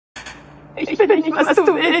Ich will nicht, was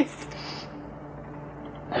du willst.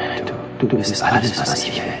 Du bist alles, was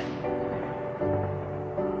ich will.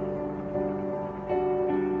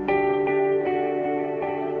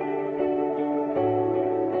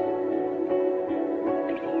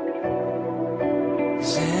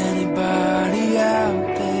 Is anybody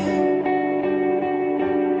out there?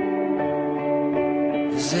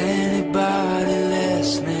 Is anybody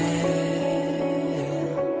listening?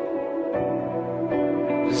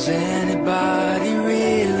 Does anybody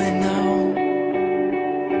really know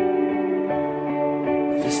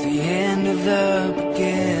if it's the end of the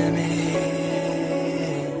beginning?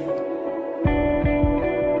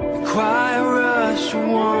 The quiet rush of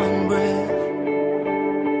one breath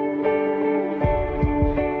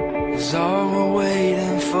is all we're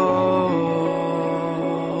waiting for.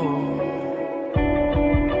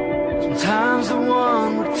 Sometimes the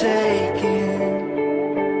one we're taking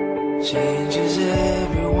changes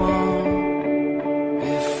everyone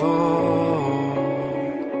before.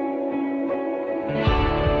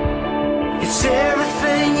 It's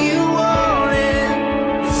everything you wanted,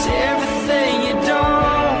 it's everything you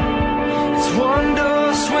don't. It's one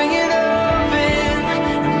door swinging open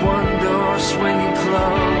and one door swinging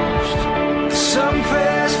closed. Some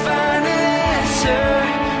prayers find an answer,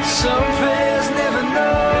 some prayers never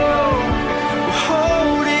know. We're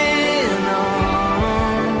holding on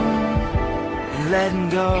and letting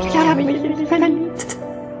go. Ich habe mich nicht verliebt.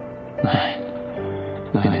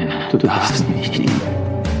 Nein, du darfst mich nicht lieben.